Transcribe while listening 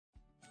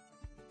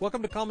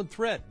Welcome to Common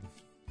Thread.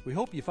 We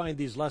hope you find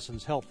these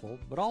lessons helpful,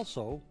 but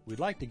also we'd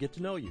like to get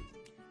to know you.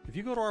 If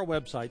you go to our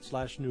website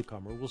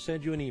 /newcomer, we'll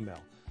send you an email,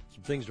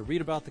 some things to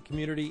read about the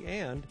community,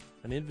 and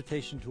an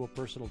invitation to a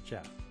personal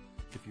chat.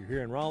 If you're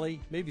here in Raleigh,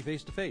 maybe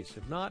face-to-face.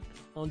 If not,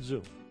 on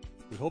Zoom.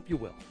 We hope you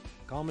will.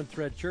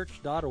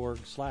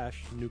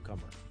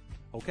 commonthreadchurch.org/newcomer.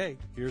 Okay,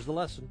 here's the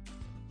lesson.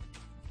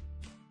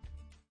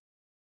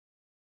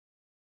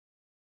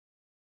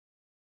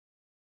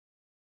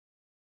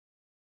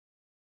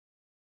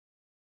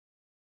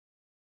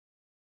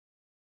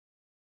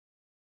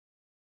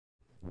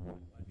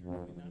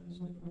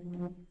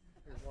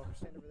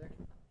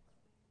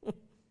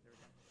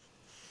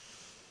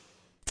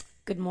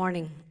 Good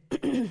morning.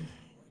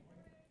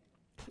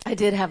 I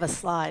did have a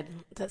slide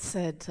that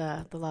said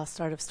the lost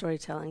art of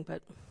storytelling,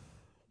 but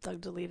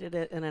Doug deleted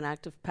it in an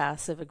act of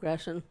passive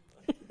aggression.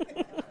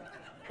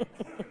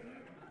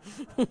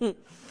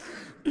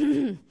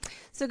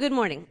 So good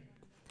morning.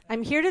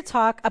 I'm here to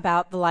talk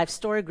about the life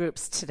story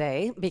groups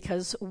today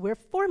because we're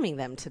forming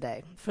them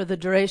today for the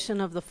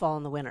duration of the fall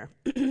and the winter.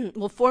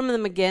 We'll form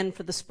them again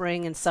for the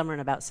spring and summer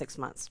in about 6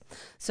 months.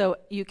 So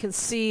you can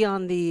see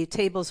on the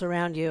tables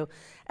around you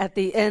at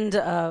the end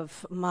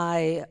of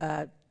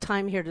my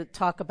time here to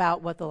talk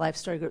about what the life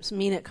story groups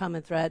mean at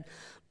Common Thread,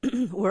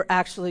 we're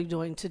actually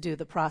going to do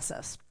the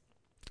process.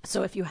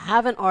 So if you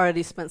haven't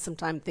already spent some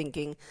time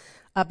thinking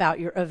about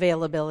your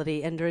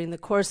availability, and during the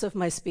course of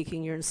my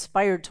speaking you're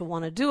inspired to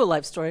want to do a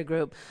life story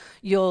group,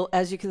 you'll,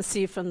 as you can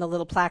see from the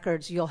little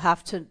placards, you'll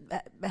have to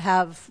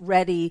have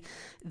ready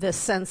the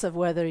sense of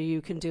whether you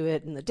can do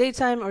it in the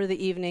daytime or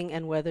the evening,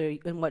 and whether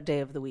and what day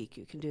of the week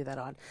you can do that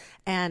on.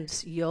 And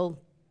you'll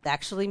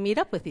actually meet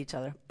up with each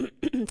other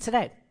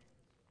today.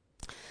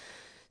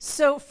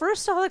 So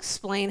first I'll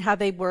explain how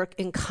they work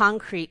in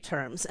concrete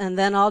terms, and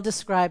then I'll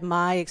describe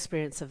my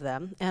experience of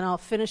them, and I'll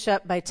finish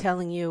up by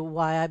telling you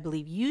why I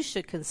believe you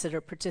should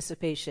consider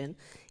participation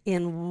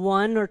in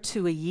 1 or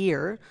 2 a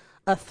year,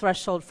 a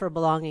threshold for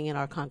belonging in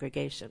our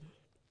congregation.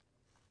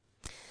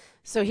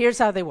 So here's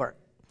how they work.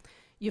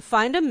 You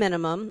find a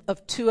minimum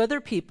of 2 other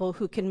people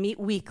who can meet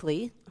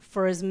weekly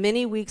for as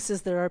many weeks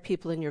as there are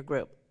people in your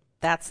group.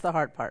 That's the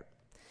hard part.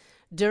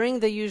 During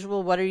the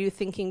usual what are you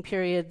thinking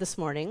period this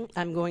morning,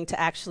 I'm going to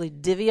actually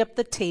divvy up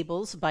the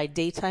tables by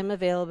daytime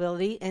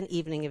availability and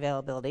evening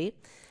availability,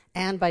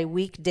 and by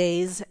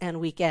weekdays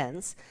and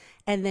weekends.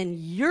 And then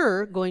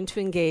you're going to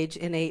engage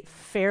in a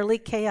fairly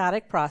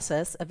chaotic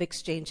process of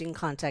exchanging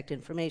contact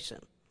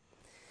information.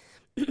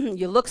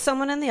 You look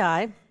someone in the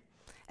eye,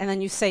 and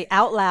then you say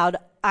out loud,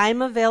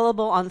 I'm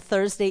available on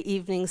Thursday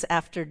evenings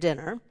after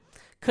dinner.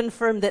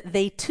 Confirm that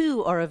they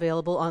too are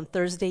available on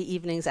Thursday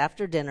evenings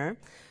after dinner.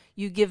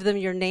 You give them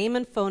your name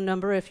and phone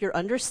number if you're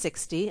under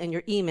 60, and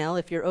your email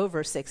if you're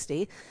over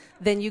 60.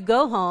 Then you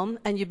go home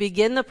and you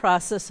begin the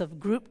process of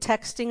group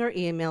texting or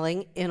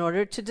emailing in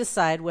order to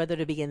decide whether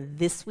to begin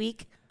this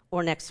week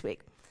or next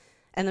week.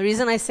 And the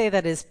reason I say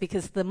that is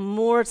because the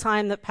more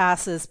time that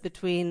passes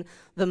between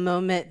the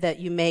moment that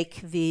you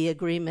make the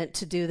agreement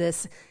to do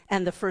this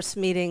and the first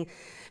meeting,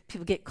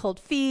 people get cold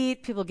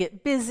feet, people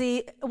get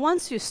busy.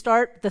 Once you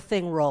start, the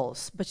thing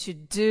rolls, but you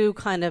do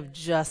kind of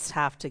just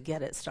have to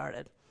get it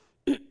started.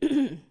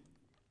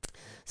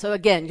 So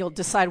again, you'll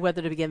decide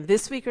whether to begin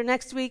this week or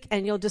next week,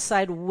 and you'll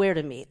decide where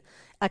to meet.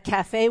 A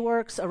cafe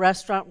works, a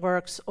restaurant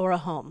works, or a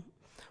home.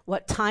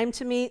 What time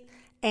to meet,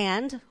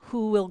 and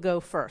who will go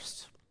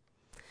first.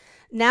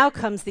 Now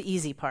comes the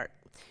easy part.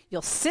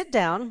 You'll sit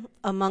down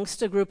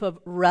amongst a group of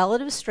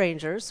relative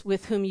strangers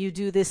with whom you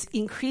do this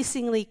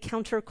increasingly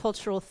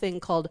countercultural thing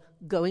called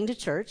going to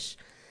church,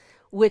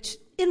 which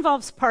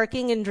involves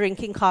parking and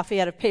drinking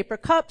coffee out of paper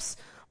cups,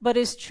 but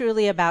is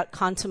truly about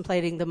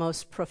contemplating the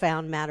most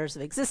profound matters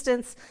of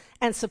existence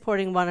and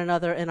supporting one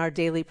another in our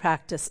daily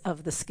practice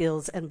of the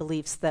skills and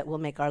beliefs that will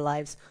make our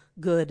lives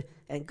good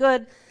and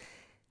good.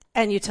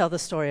 And you tell the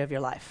story of your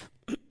life.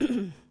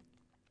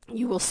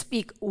 You will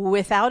speak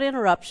without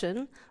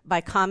interruption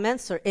by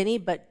comments or any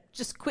but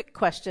just quick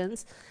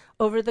questions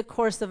over the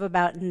course of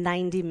about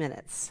 90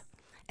 minutes.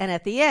 And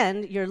at the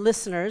end, your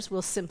listeners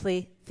will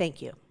simply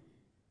thank you.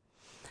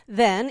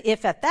 Then,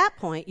 if at that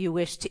point you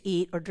wish to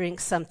eat or drink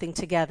something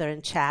together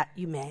and chat,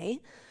 you may.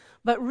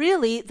 But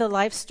really, the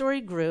life story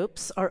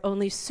groups are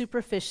only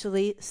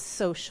superficially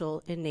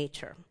social in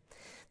nature.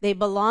 They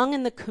belong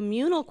in the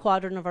communal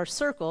quadrant of our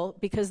circle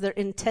because they're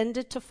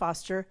intended to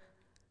foster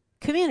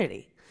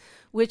community,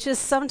 which is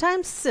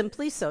sometimes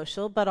simply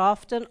social, but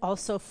often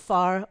also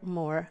far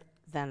more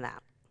than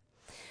that.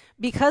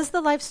 Because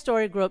the life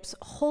story groups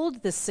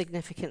hold this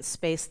significant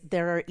space,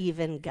 there are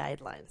even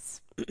guidelines.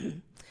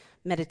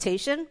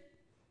 Meditation,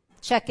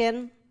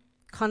 check-in,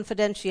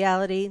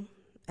 confidentiality,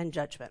 and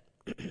judgment.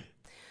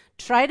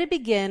 Try to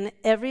begin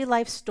every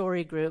life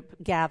story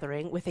group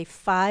gathering with a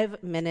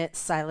 5-minute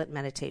silent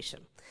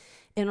meditation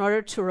in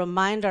order to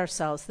remind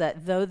ourselves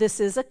that though this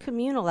is a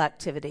communal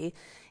activity,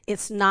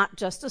 it's not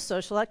just a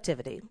social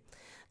activity.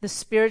 The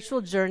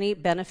spiritual journey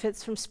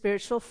benefits from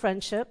spiritual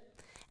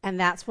friendship, and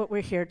that's what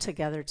we're here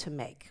together to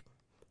make.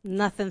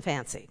 Nothing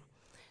fancy.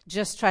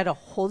 Just try to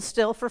hold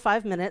still for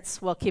 5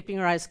 minutes while keeping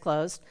your eyes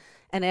closed.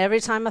 And every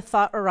time a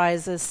thought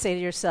arises, say to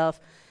yourself,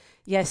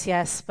 yes,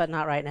 yes, but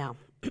not right now.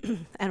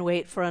 And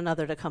wait for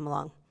another to come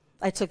along.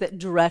 I took that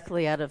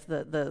directly out of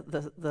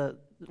the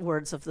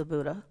words of the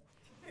Buddha.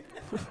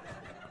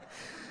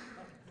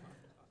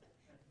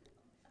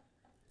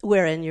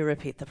 Wherein you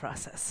repeat the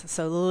process.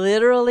 So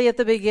literally at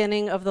the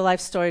beginning of the Life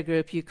Story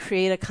Group, you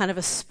create a kind of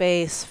a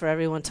space for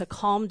everyone to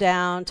calm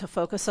down, to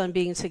focus on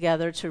being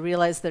together, to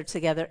realize they're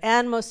together,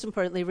 and most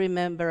importantly,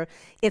 remember,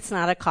 it's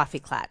not a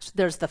coffee klatch.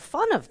 There's the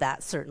fun of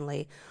that,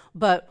 certainly,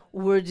 but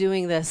we're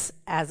doing this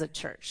as a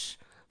church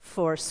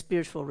for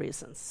spiritual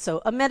reasons.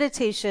 So a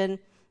meditation,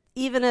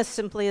 even as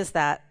simply as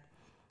that,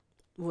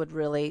 would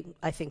really,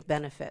 I think,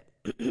 benefit.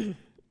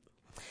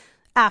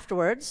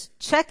 Afterwards,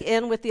 check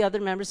in with the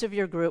other members of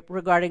your group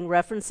regarding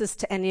references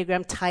to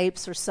Enneagram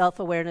types or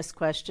self-awareness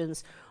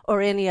questions or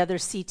any other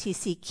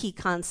CTC key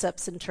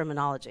concepts and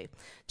terminology,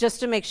 just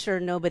to make sure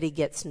nobody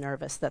gets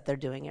nervous that they're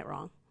doing it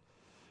wrong.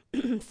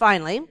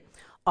 Finally,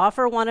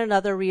 offer one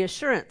another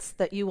reassurance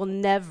that you will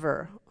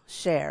never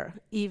share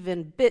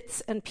even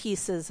bits and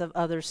pieces of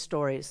other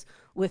stories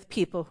with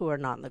people who are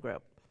not in the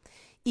group,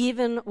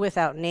 even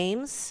without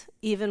names,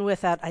 even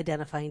without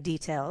identifying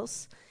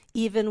details,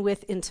 even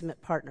with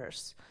intimate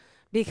partners,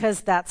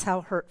 because that's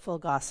how hurtful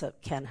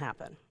gossip can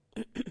happen.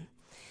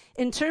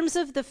 In terms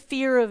of the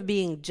fear of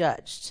being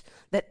judged,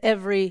 that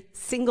every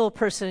single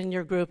person in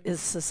your group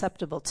is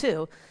susceptible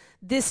to,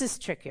 this is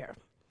trickier,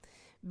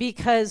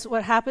 because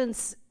what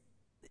happens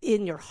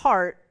in your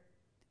heart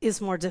is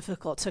more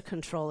difficult to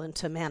control and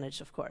to manage,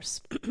 of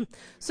course.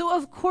 So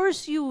of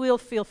course you will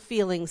feel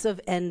feelings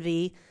of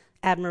envy,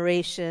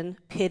 admiration,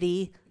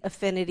 pity,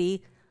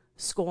 affinity,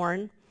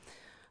 scorn.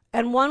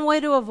 And one way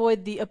to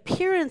avoid the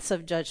appearance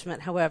of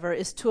judgment, however,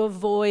 is to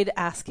avoid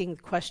asking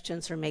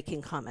questions or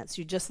making comments.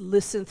 You just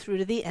listen through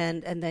to the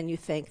end, and then you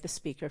thank the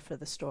speaker for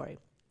the story.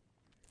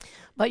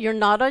 But you're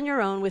not on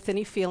your own with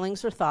any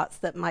feelings or thoughts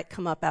that might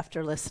come up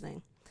after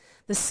listening.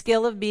 The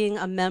skill of being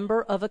a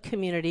member of a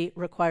community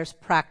requires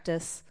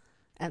practice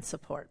and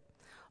support.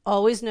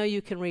 Always know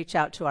you can reach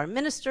out to our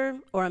minister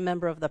or a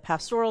member of the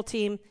pastoral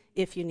team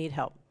if you need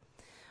help.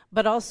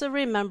 But also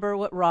remember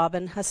what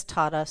Robin has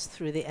taught us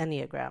through the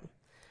Enneagram.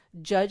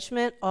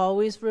 Judgment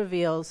always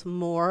reveals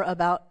more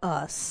about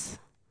us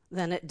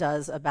than it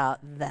does about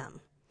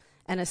them,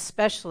 and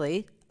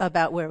especially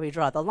about where we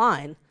draw the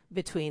line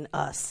between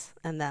us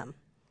and them.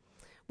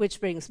 Which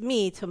brings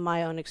me to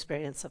my own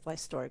experience of Life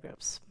Story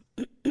Groups.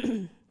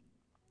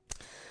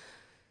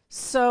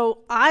 So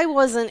I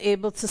wasn't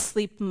able to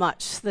sleep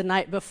much the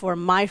night before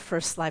my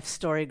first Life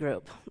Story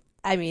Group.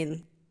 I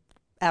mean,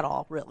 at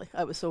all, really.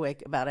 I was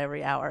awake about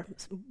every hour.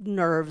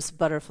 Nerves,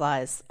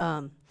 butterflies.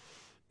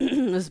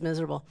 It was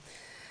miserable.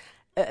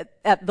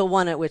 At the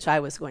one at which I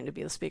was going to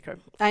be the speaker.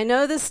 I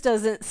know this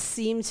doesn't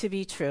seem to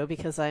be true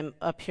because I'm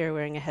up here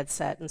wearing a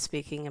headset and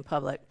speaking in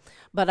public,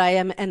 but I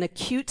am an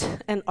acute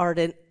and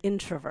ardent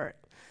introvert.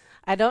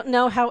 I don't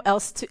know how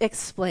else to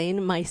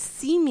explain my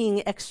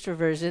seeming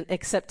extroversion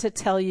except to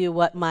tell you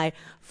what my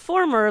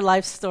former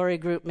Life Story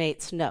Group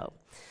mates know.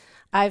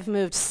 I've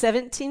moved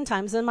 17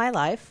 times in my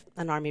life,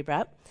 an Army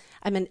brat.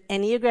 I'm an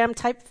Enneagram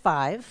Type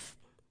 5.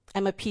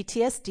 I'm a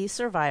PTSD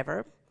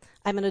survivor.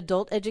 I'm an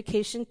adult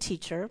education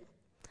teacher.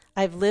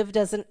 I've lived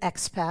as an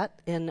expat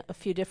in a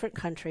few different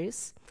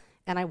countries,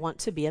 and I want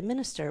to be a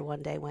minister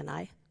one day when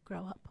I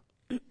grow up.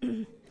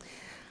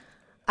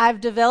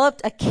 I've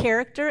developed a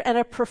character and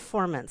a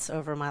performance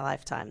over my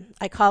lifetime.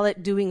 I call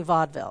it doing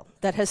vaudeville.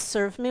 That has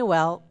served me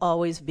well,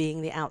 always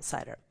being the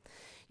outsider.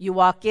 You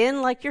walk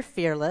in like you're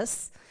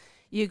fearless.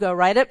 You go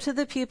right up to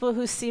the people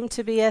who seem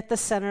to be at the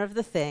center of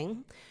the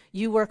thing.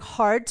 You work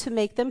hard to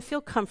make them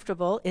feel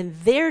comfortable in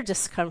their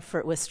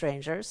discomfort with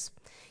strangers.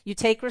 You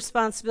take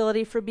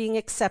responsibility for being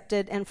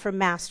accepted and for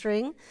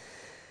mastering,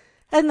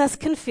 and thus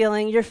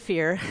concealing your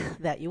fear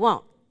that you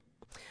won't.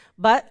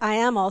 But I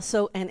am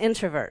also an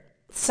introvert.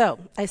 So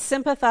I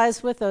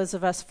sympathize with those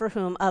of us for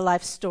whom a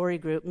Life Story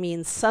Group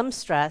means some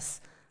stress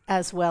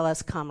as well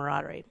as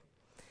camaraderie.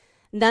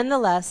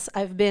 Nonetheless,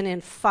 I've been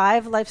in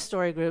 5 Life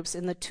Story Groups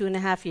in the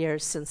 2.5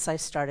 years since I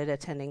started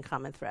attending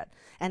Common Thread.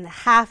 And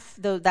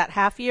that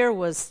half year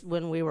was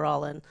when we were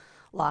all in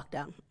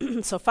lockdown.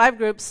 So 5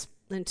 groups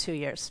in 2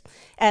 years.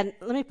 And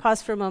let me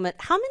pause for a moment.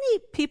 How many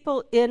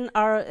people in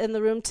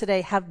the room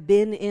today have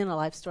been in a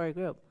Life Story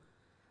Group?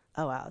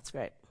 Oh, wow, that's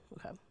great.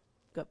 Okay,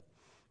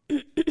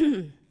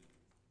 good.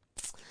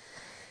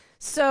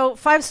 So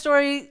 5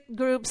 story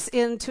groups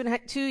in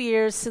 2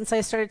 years since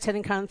I started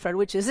attending Common Thread,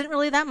 which isn't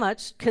really that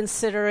much,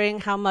 considering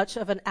how much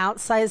of an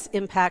outsized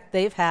impact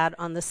they've had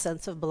on the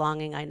sense of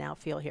belonging I now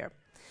feel here.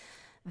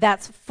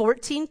 That's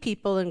 14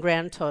 people in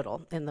grand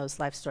total in those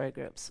Life Story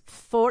groups.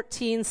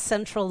 14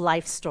 central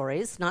life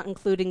stories, not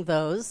including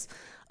those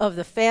of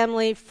the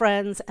family,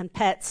 friends, and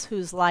pets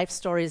whose life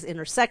stories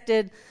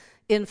intersected,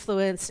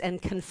 influenced,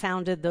 and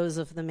confounded those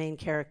of the main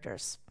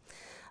characters.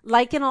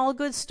 Like in all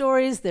good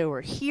stories, there were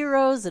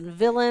heroes and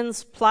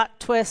villains, plot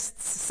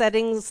twists,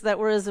 settings that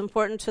were as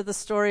important to the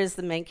story as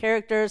the main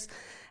characters,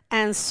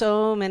 and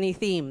so many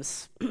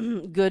themes.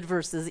 Good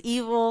versus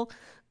evil,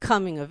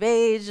 coming of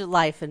age,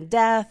 life and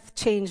death,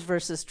 change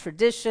versus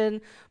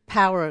tradition,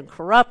 power and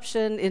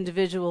corruption,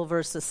 individual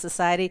versus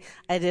society.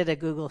 I did a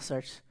Google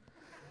search.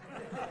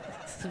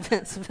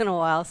 It's been a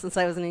while since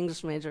I was an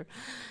English major.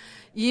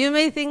 You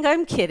may think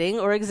I'm kidding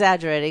or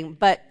exaggerating,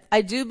 but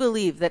I do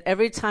believe that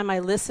every time I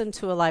listen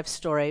to a life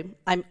story,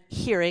 I'm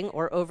hearing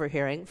or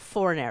overhearing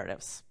 4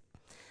 narratives.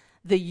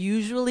 The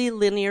usually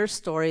linear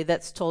story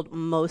that's told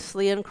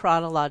mostly in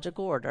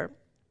chronological order,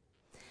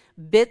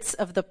 bits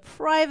of the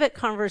private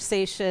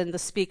conversation the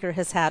speaker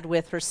has had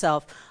with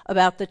herself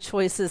about the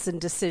choices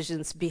and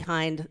decisions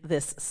behind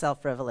this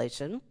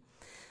self-revelation,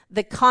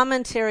 the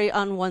commentary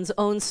on one's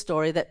own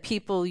story that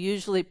people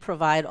usually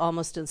provide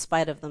almost in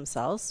spite of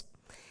themselves,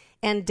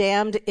 and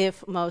damned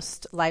if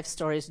most life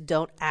stories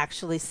don't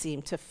actually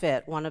seem to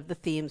fit one of the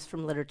themes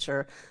from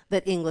literature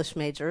that English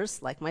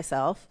majors, like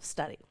myself,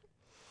 study.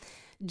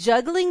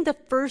 Juggling the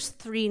first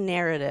 3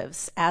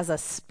 narratives as a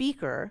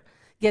speaker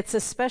gets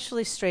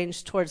especially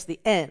strange towards the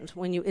end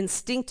when you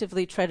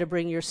instinctively try to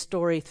bring your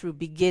story through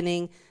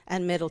beginning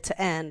and middle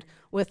to end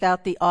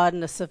without the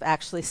oddness of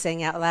actually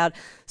saying out loud,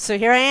 "So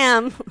here I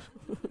am."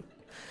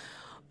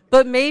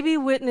 But maybe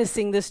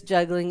witnessing this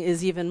juggling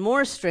is even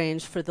more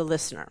strange for the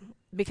listener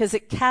because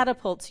it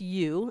catapults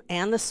you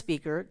and the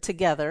speaker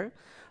together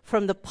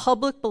from the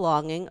public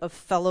belonging of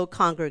fellow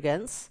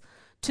congregants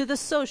to the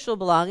social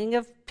belonging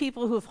of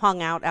people who've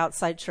hung out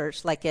outside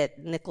church, like at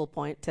Nickel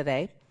Point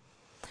today,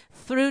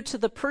 through to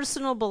the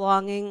personal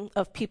belonging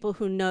of people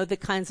who know the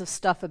kinds of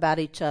stuff about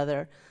each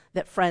other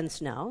that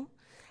friends know.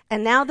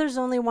 And now there's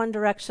only one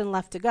direction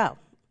left to go,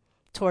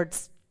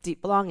 towards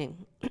deep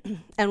belonging.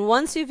 And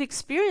once you've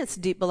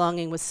experienced deep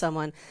belonging with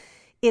someone,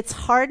 it's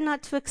hard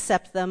not to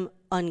accept them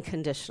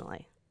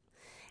unconditionally.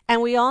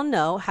 And we all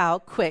know how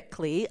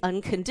quickly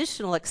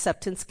unconditional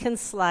acceptance can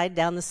slide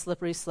down the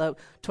slippery slope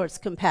towards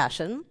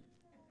compassion.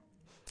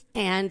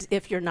 And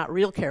if you're not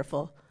real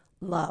careful,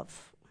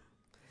 love.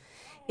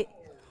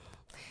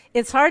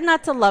 It's hard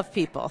not to love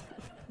people.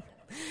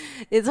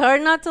 It's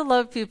hard not to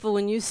love people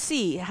when you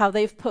see how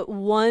they've put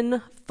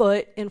one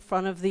foot in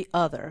front of the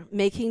other,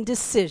 making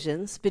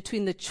decisions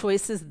between the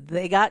choices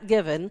they got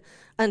given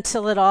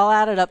until it all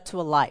added up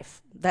to a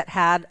life that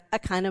had a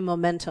kind of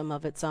momentum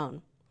of its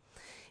own.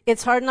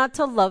 It's hard not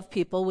to love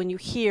people when you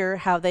hear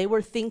how they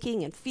were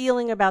thinking and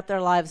feeling about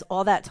their lives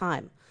all that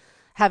time,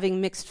 having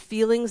mixed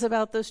feelings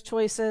about those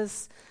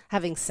choices,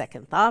 having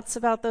second thoughts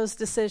about those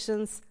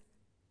decisions,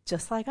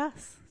 just like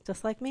us,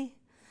 just like me.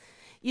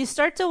 You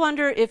start to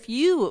wonder if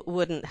you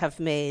wouldn't have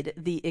made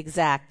the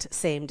exact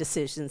same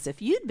decisions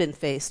if you'd been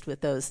faced with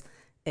those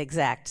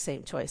exact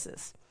same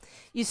choices.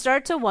 You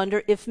start to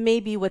wonder if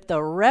maybe what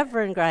the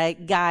Reverend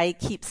guy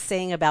keeps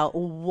saying about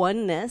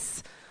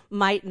oneness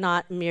might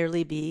not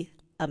merely be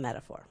a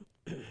metaphor.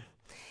 And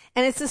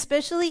it's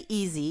especially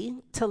easy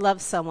to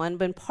love someone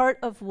when part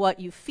of what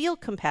you feel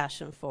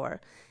compassion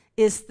for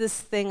is this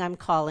thing I'm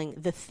calling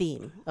the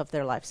theme of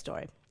their life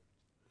story.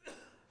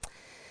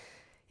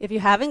 If you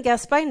haven't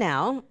guessed by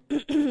now,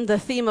 the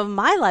theme of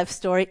my life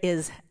story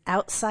is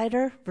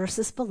outsider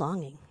versus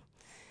belonging.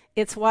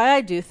 It's why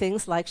I do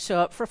things like show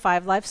up for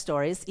 5 life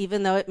stories,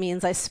 even though it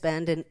means I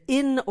spend an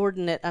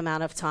inordinate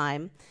amount of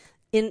time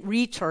in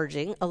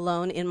recharging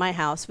alone in my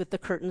house with the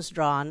curtains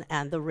drawn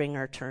and the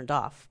ringer turned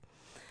off.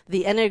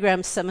 The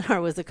Enneagram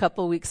seminar was a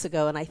couple weeks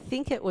ago, and I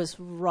think it was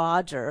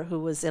Roger who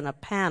was in a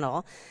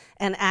panel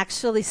and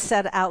actually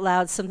said out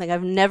loud something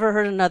I've never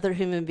heard another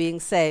human being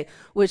say,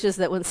 which is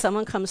that when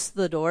someone comes to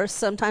the door,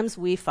 sometimes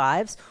we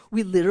 5s,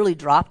 we literally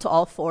drop to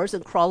all 4s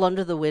and crawl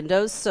under the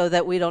windows so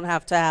that we don't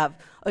have to have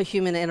a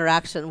human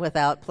interaction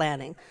without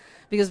planning.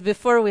 Because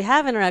before we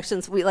have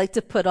interactions, we like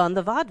to put on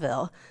the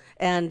vaudeville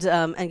and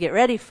get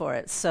ready for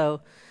it.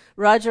 So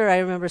Roger, I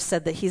remember,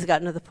 said that he's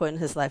gotten to the point in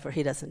his life where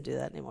he doesn't do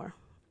that anymore.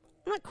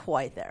 I'm not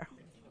quite there.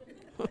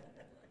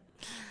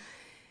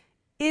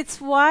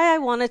 It's why I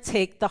want to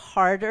take the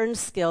hard-earned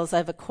skills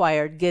I've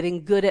acquired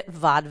getting good at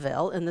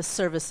vaudeville in the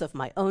service of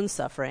my own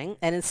suffering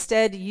and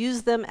instead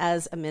use them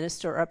as a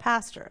minister or a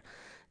pastor,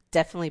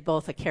 definitely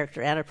both a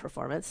character and a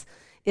performance,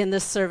 in the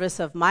service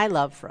of my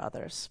love for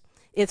others.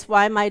 It's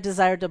why my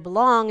desire to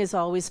belong is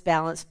always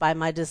balanced by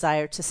my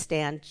desire to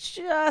stand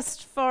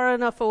just far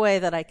enough away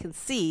that I can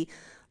see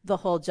the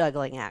whole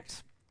juggling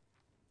act.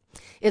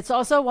 It's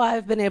also why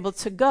I've been able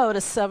to go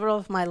to several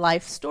of my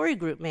life story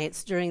group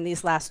mates during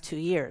these last 2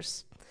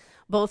 years,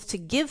 both to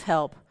give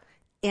help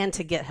and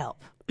to get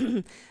help.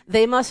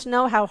 They must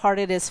know how hard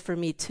it is for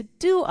me to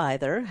do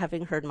either,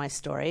 having heard my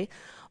story,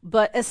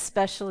 but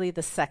especially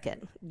the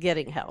second,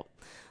 getting help.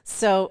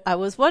 So I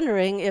was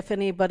wondering if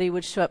anybody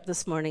would show up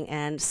this morning,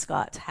 and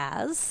Scott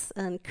has,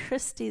 and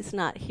Christy's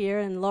not here,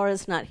 and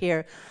Laura's not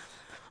here.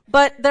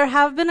 But there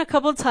have been a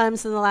couple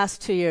times in the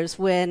last 2 years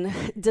when,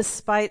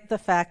 despite the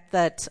fact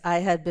that I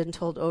had been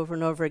told over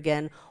and over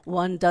again,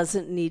 one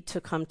doesn't need to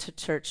come to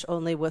church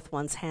only with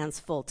one's hands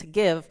full to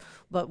give,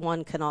 but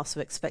one can also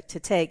expect to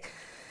take,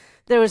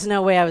 there was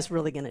no way I was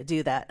really going to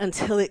do that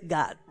until it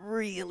got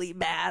really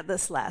bad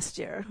this last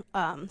year.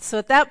 So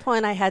at that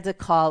point, I had to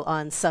call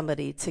on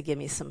somebody to give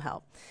me some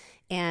help.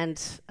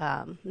 And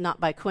not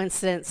by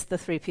coincidence, the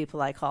 3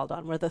 people I called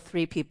on were the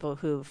 3 people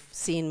who've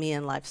seen me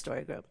in Life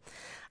Story Group.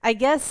 I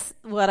guess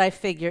what I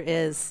figure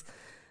is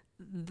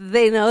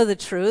they know the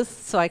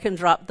truth, so I can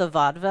drop the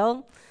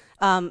vaudeville,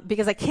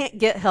 because I can't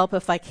get help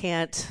if I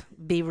can't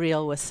be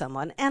real with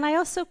someone. And I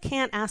also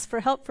can't ask for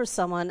help for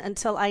someone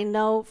until I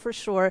know for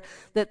sure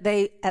that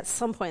they, at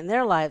some point in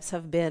their lives,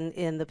 have been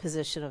in the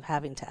position of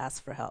having to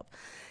ask for help.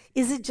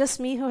 Is it just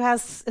me who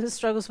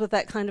struggles with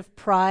that kind of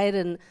pride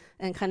and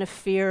kind of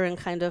fear and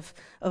kind of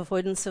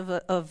avoidance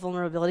of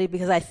vulnerability?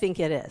 Because I think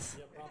it is.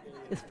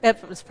 Yeah,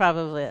 it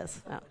probably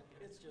is. Yeah.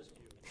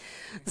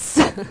 It's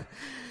just you.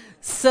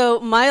 So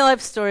my Life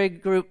Story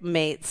Group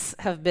mates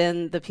have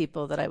been the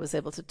people that I was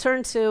able to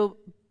turn to,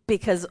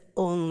 because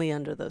only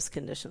under those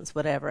conditions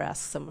would I ever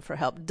ask someone for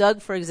help. Doug,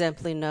 for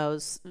example,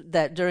 knows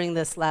that during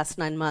this last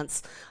 9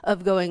 months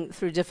of going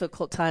through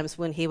difficult times,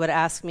 when he would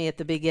ask me at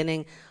the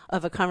beginning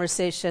of a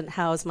conversation,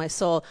 how is my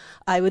soul,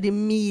 I would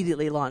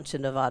immediately launch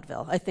into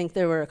vaudeville. I think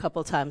there were a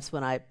couple times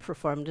when I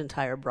performed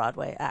entire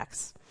Broadway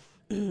acts.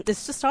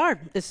 It's just hard.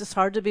 It's just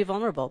hard to be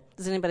vulnerable.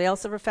 Has anybody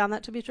else ever found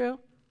that to be true?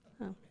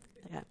 Oh,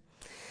 okay.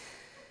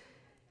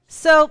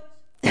 So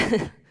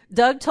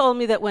Doug told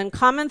me that when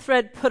Common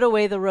Thread put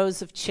away the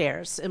rows of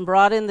chairs and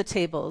brought in the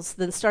tables,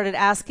 then started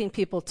asking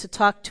people to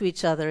talk to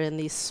each other in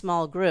these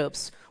small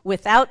groups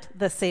without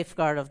the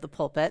safeguard of the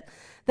pulpit,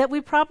 that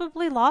we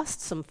probably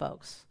lost some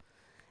folks.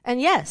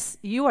 And yes,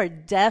 you are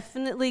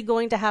definitely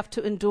going to have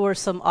to endure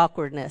some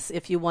awkwardness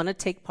if you want to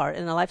take part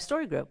in a Life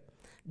Story Group.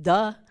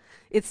 Duh.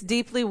 It's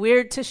deeply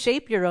weird to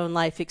shape your own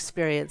life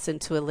experience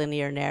into a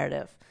linear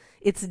narrative.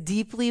 It's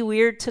deeply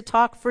weird to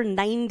talk for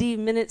 90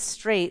 minutes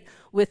straight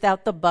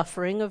without the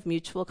buffering of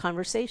mutual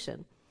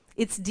conversation.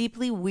 It's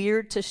deeply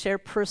weird to share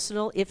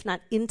personal, if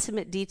not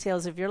intimate,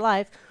 details of your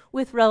life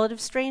with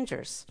relative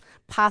strangers,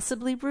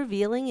 possibly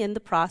revealing in the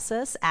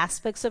process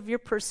aspects of your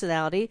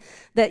personality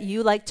that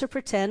you like to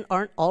pretend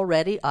aren't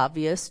already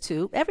obvious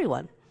to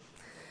everyone.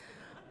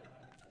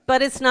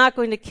 But it's not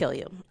going to kill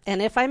you.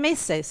 And if I may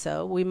say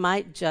so, we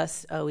might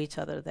just owe each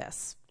other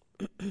this.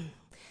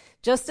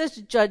 Just as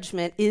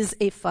judgment is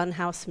a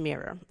funhouse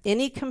mirror,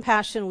 any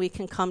compassion we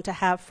can come to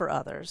have for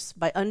others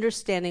by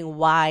understanding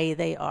why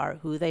they are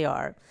who they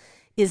are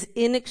is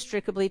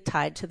inextricably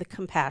tied to the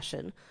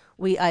compassion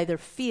we either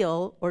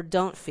feel or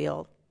don't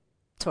feel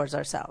towards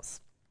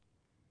ourselves.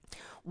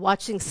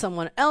 Watching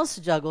someone else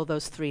juggle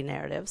those 3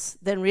 narratives,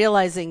 then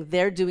realizing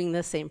they're doing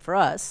the same for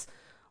us,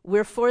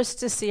 we're forced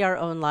to see our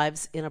own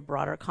lives in a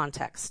broader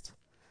context.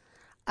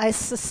 I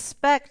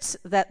suspect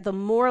that the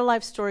more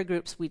Life Story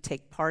Groups we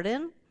take part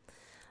in,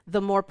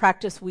 the more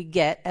practice we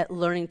get at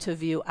learning to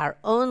view our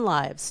own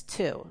lives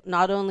too,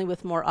 not only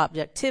with more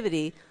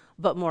objectivity,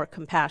 but more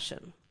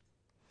compassion.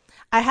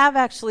 I have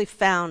actually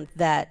found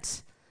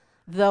that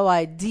though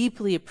I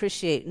deeply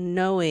appreciate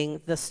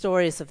knowing the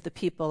stories of the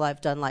people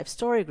I've done Life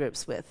Story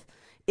Groups with,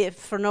 if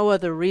for no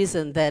other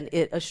reason than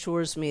it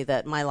assures me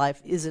that my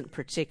life isn't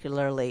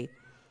particularly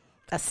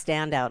a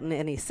standout in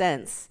any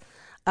sense.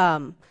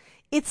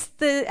 It's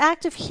the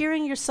act of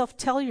hearing yourself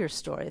tell your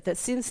story that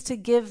seems to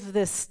give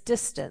this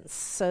distance,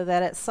 so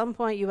that at some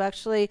point you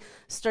actually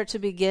start to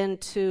begin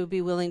to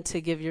be willing to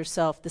give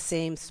yourself the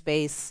same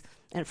space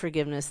and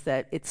forgiveness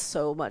that it's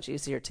so much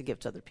easier to give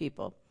to other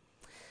people.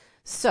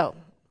 So,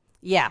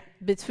 yeah,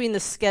 between the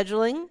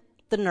scheduling,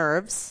 the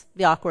nerves,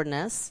 the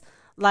awkwardness,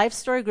 Life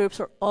Story Groups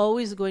are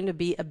always going to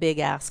be a big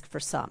ask for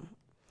some.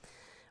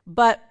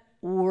 But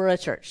we're a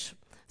church.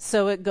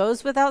 So it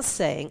goes without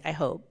saying, I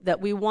hope, that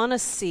we want to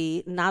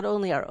see not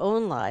only our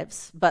own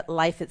lives, but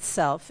life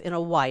itself in a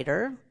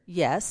wider,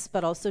 yes,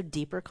 but also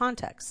deeper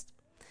context.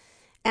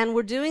 And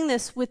we're doing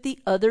this with the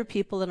other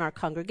people in our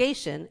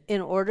congregation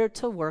in order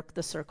to work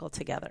the circle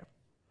together.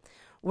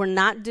 We're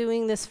not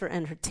doing this for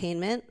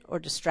entertainment or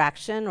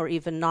distraction or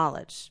even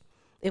knowledge.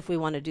 If we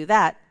want to do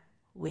that,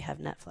 we have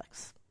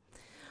Netflix.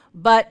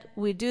 But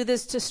we do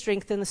this to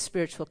strengthen the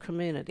spiritual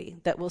community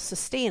that will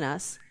sustain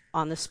us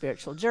on the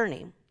spiritual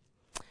journey.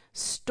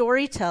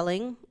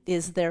 Storytelling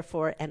is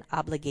therefore an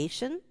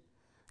obligation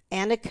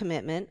and a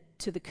commitment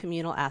to the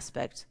communal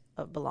aspect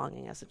of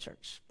belonging as a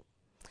church.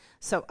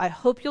 So I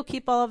hope you'll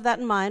keep all of that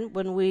in mind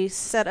when we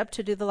set up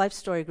to do the Life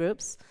Story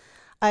Groups.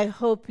 I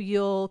hope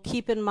you'll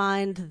keep in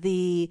mind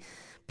the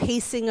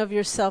pacing of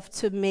yourself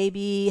to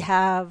maybe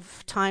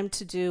have time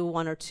to do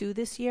 1 or 2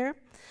 this year.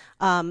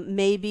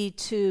 Maybe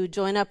to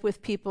join up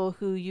with people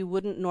who you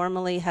wouldn't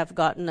normally have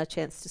gotten a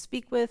chance to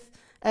speak with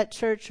at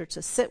church or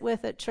to sit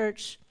with at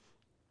church.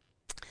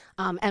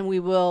 And we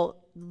will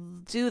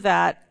do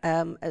that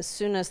as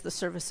soon as the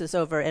service is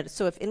over. And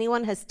so if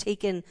anyone has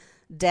taken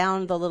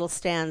down the little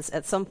stands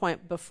at some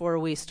point before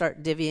we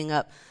start divvying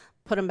up,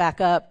 put them back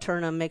up,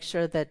 turn them, make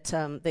sure that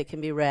they can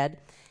be read.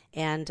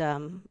 And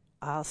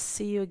I'll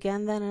see you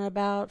again then in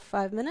about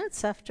 5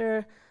 minutes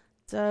after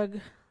Doug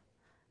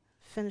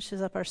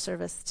finishes up our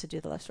service to do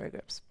the Life Story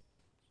Groups.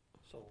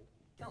 So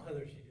tell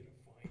Heather she did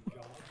a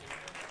fine job.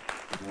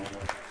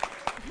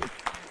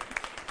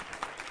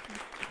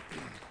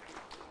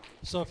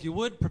 So if you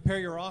would, prepare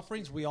your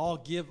offerings. We all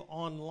give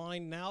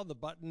online now. The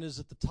button is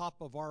at the top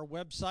of our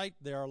website.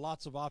 There are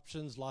lots of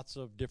options, lots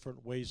of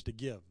different ways to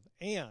give.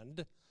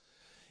 And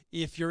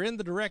if you're in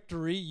the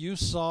directory, you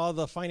saw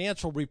the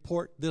financial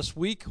report this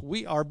week.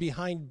 We are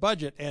behind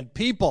budget. And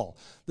people,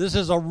 this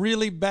is a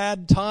really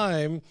bad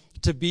time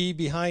to be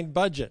behind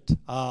budget.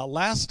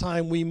 Last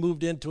time we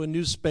moved into a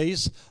new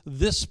space,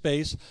 this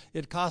space,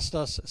 it cost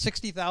us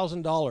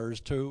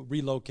 $60,000 to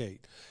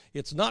relocate.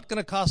 It's not going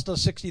to cost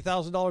us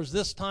 $60,000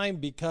 this time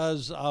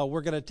because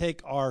we're going to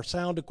take our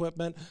sound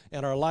equipment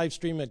and our live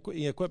stream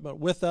equipment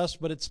with us,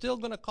 but it's still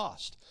going to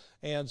cost.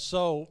 And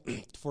so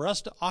for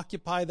us to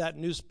occupy that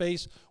new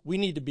space, we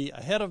need to be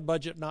ahead of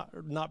budget,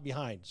 not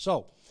behind.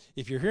 So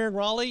if you're here in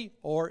Raleigh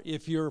or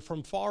if you're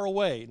from far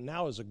away,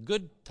 now is a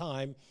good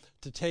time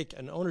to take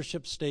an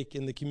ownership stake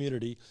in the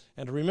community.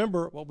 And to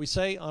remember what we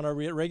say on a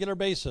regular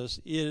basis,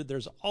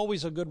 there's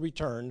always a good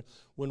return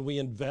when we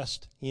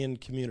invest in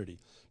community.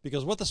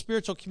 Because what the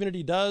spiritual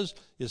community does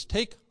is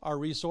take our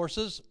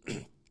resources,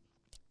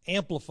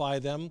 amplify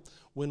them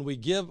when we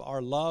give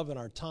our love and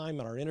our time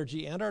and our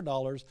energy and our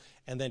dollars,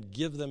 and then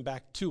give them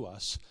back to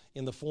us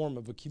in the form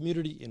of a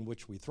community in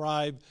which we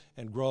thrive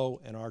and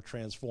grow and are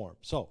transformed.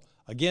 So,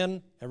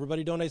 again,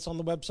 everybody donates on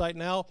the website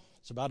now.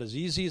 It's about as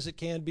easy as it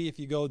can be if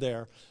you go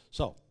there.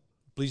 So,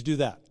 please do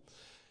that.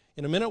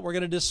 In a minute, we're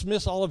going to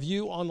dismiss all of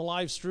you on the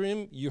live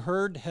stream. You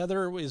heard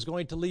Heather is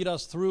going to lead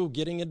us through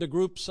getting into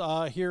groups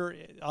here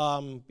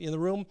in the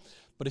room.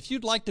 But if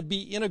you'd like to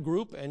be in a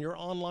group and you're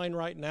online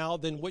right now,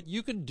 then what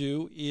you can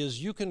do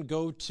is you can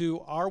go to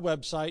our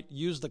website,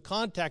 use the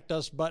Contact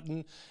Us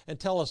button, and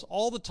tell us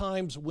all the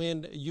times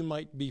when you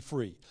might be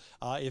free.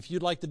 If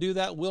you'd like to do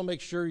that, we'll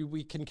make sure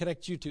we can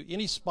connect you to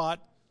any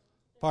spot.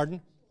 Pardon?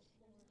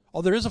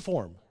 Oh, there is a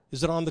form.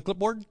 Is it on the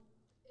clipboard?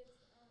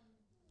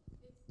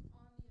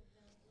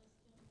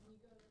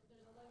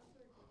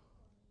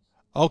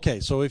 Okay,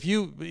 so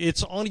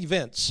it's on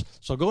events.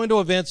 So go into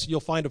events, you'll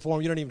find a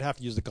form. You don't even have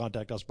to use the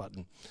Contact Us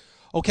button.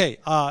 Okay,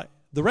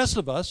 the rest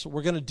of us,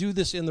 we're going to do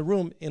this in the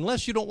room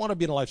unless you don't want to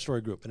be in a life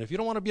story group. And if you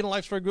don't want to be in a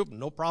life story group,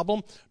 no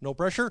problem, no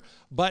pressure.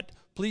 But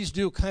please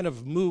do kind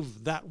of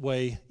move that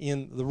way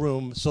in the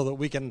room so that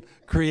we can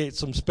create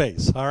some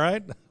space, all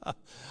right?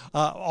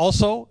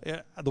 Also,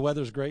 the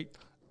weather's great.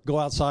 Go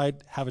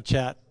outside, have a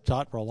chat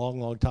for a long,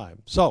 long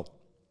time. So,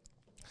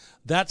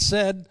 that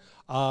said,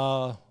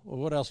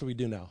 what else do we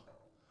do now?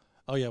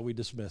 Oh, yeah, we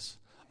dismiss.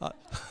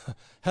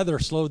 Heather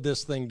slowed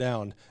this thing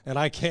down, and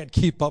I can't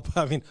keep up.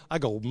 I mean, I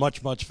go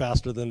much, much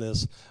faster than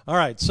this. All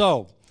right,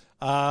 so,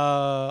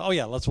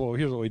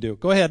 here's what we do.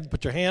 Go ahead,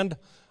 put your hand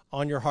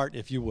on your heart,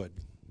 if you would,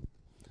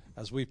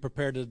 as we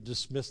prepare to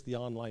dismiss the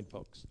online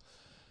folks.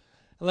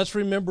 And let's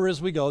remember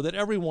as we go that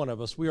every one of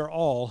us, we are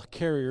all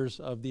carriers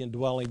of the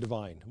indwelling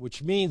divine,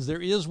 which means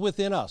there is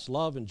within us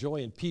love and joy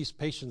and peace,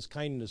 patience,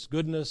 kindness,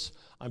 goodness.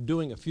 I'm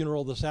doing a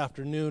funeral this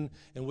afternoon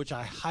in which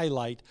I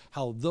highlight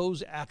how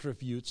those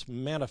attributes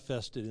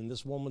manifested in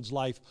this woman's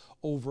life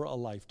over a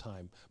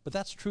lifetime. But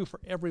that's true for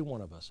every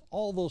one of us.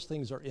 All those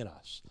things are in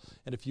us.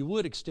 And if you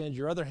would, extend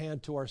your other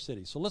hand to our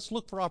city. So let's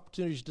look for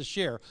opportunities to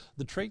share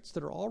the traits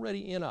that are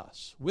already in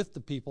us with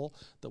the people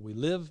that we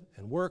live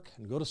and work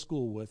and go to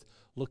school with,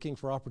 looking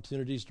for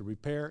opportunities to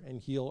repair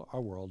and heal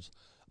our worlds.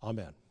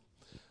 Amen.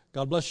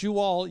 God bless you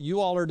all. You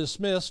all are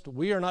dismissed.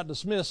 We are not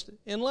dismissed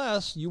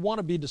unless you want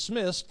to be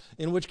dismissed,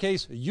 in which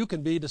case you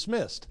can be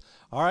dismissed.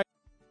 All right?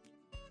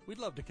 We'd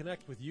love to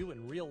connect with you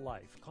in real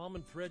life.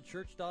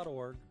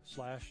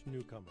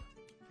 commonthreadchurch.org/newcomer.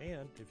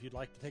 And if you'd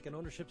like to take an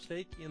ownership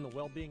stake in the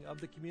well-being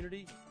of the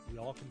community, we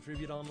all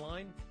contribute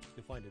online.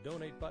 You'll find a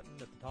donate button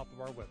at the top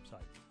of our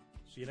website.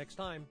 See you next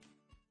time.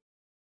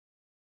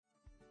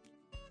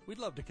 We'd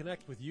love to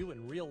connect with you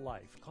in real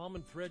life.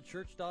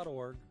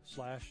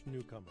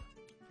 commonthreadchurch.org/newcomer.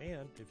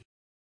 And if